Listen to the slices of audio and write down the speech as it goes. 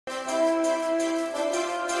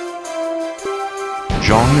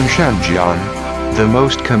Zhongnan Shenzhen, the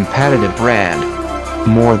most competitive brand.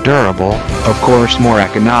 More durable, of course more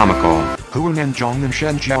economical. Hunan Zhongnan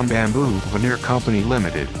Shenzhen Bamboo Veneer Company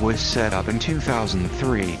Limited was set up in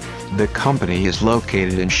 2003. The company is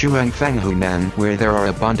located in Shuangfeng, Hunan, where there are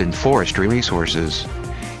abundant forestry resources.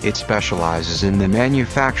 It specializes in the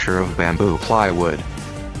manufacture of bamboo plywood,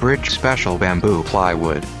 bridge special bamboo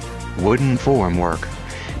plywood, wooden formwork,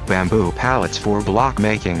 bamboo pallets for block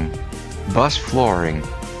making, bus flooring,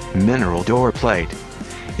 mineral door plate.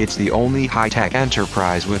 It's the only high-tech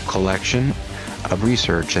enterprise with collection of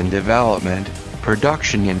research and development,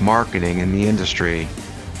 production and marketing in the industry.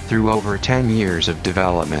 Through over 10 years of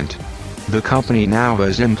development, the company now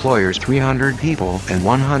has employs 300 people and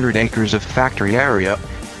 100 acres of factory area.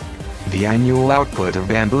 The annual output of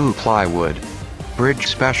bamboo plywood, bridge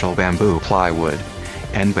special bamboo plywood,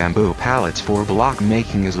 and bamboo pallets for block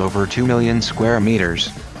making is over 2 million square meters.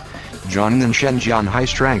 Zhongnan Shenzhen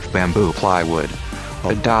high-strength bamboo plywood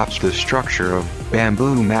adopts the structure of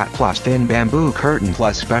bamboo mat plus thin bamboo curtain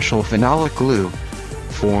plus special phenolic glue,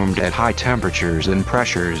 formed at high temperatures and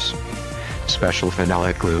pressures. Special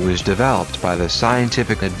phenolic glue is developed by the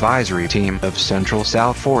Scientific Advisory Team of Central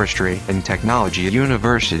South Forestry and Technology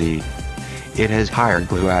University. It has higher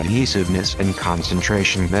glue adhesiveness and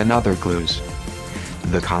concentration than other glues.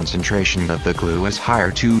 The concentration of the glue is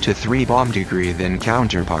higher 2 to 3 bomb degree than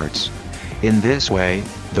counterparts. In this way,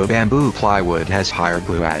 the bamboo plywood has higher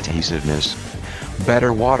glue adhesiveness,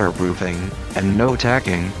 better waterproofing, and no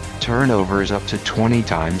tacking, turnovers up to 20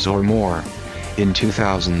 times or more. In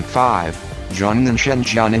 2005, Zhongnan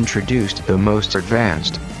Shenzhen introduced the most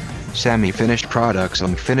advanced semi-finished products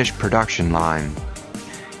on finished production line.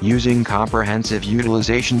 Using comprehensive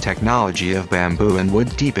utilization technology of bamboo and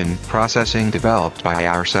wood deepen processing developed by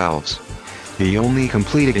ourselves, the only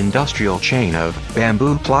completed industrial chain of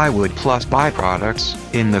bamboo plywood plus byproducts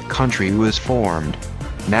in the country was formed.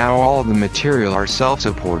 Now all the material are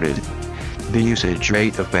self-supported. The usage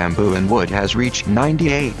rate of bamboo and wood has reached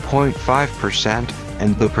 98.5%,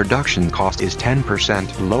 and the production cost is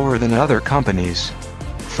 10% lower than other companies.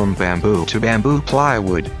 From bamboo to bamboo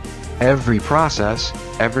plywood, every process,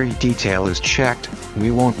 every detail is checked.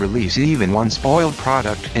 We won't release even one spoiled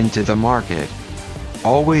product into the market.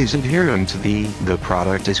 Always adhering to the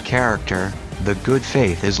product is character, the good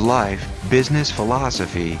faith is life, business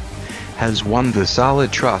philosophy, has won the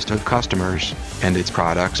solid trust of customers, and its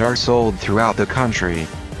products are sold throughout the country.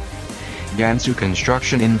 Gansu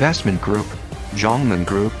Construction Investment Group, Zhongnan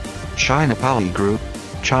Group, China Poly Group,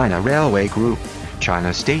 China Railway Group,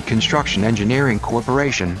 China State Construction Engineering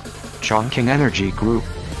Corporation, Chongqing Energy Group,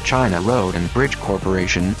 China Road and Bridge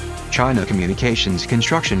Corporation, China Communications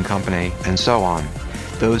Construction Company, and so on.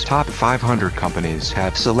 Those top 500 companies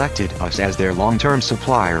have selected us as their long-term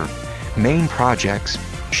supplier. Main projects: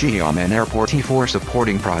 Xiamen Airport T4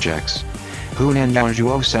 supporting projects, Hunan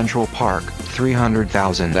Yangzhuo Central Park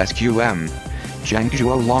 300,000 SQM,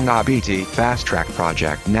 Zhengzhuo Longa BT Fast Track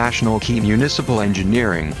Project, National Key Municipal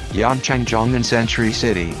Engineering, Yancheng Zhongnan Century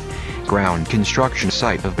City, ground construction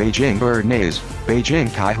site of Beijing Bernese, Beijing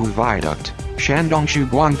Taihu Viaduct, Shandong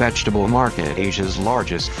Shuguan Vegetable Market, Asia's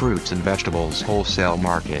largest fruits and vegetables wholesale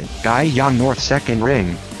market, Guiyang North Second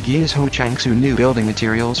Ring, Guizhou Changsu New Building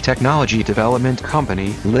Materials Technology Development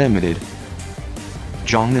Company Limited.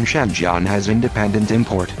 Zhongnan Shenzhen has independent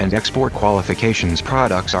import and export qualifications.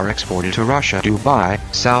 Products are exported to Russia, Dubai,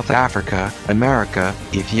 South Africa, America,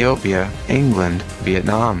 Ethiopia, England,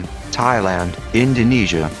 Vietnam, Thailand,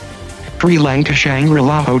 Indonesia. Sri Lanka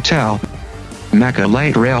Shangri-La Hotel, Mecca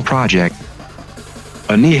Light Rail Project,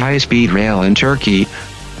 Ani High-Speed Rail in Turkey,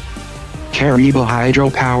 Kariba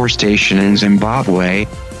Hydropower Station in Zimbabwe,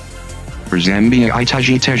 Zambia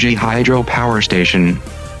Itaji Hydro Power Station,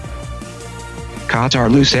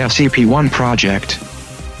 Qatar Luce FCP1 Project,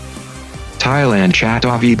 Thailand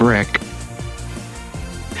Chatavi Brick,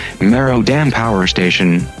 Mero Dam Power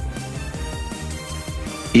Station,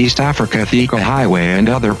 East Africa Thika Highway and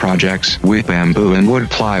other projects with bamboo and wood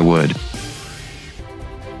plywood.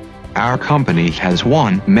 Our company has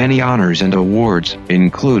won many honors and awards,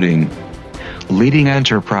 including Leading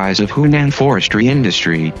Enterprise of Hunan Forestry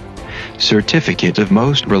Industry, Certificate of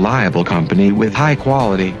Most Reliable Company with High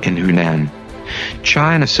Quality in Hunan,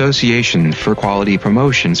 China Association for Quality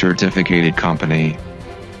Promotion Certificated Company,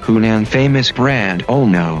 Hunan Famous Brand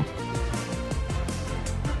Olno.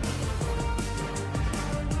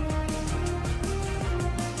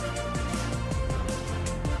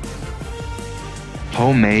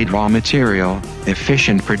 Homemade raw material,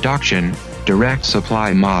 efficient production, direct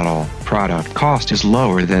supply model, product cost is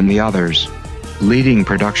lower than the others. Leading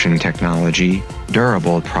production technology,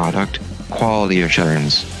 durable product, quality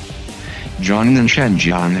assurance.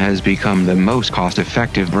 ZNSJ has become the most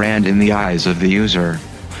cost-effective brand in the eyes of the user.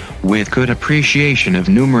 With good appreciation of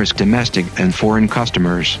numerous domestic and foreign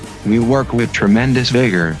customers, we work with tremendous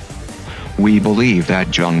vigor. We believe that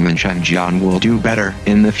ZNSJ will do better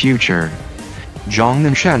in the future.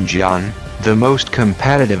 ZNSJ, the most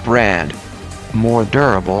competitive brand. More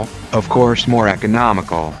durable, of course more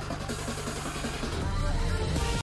economical.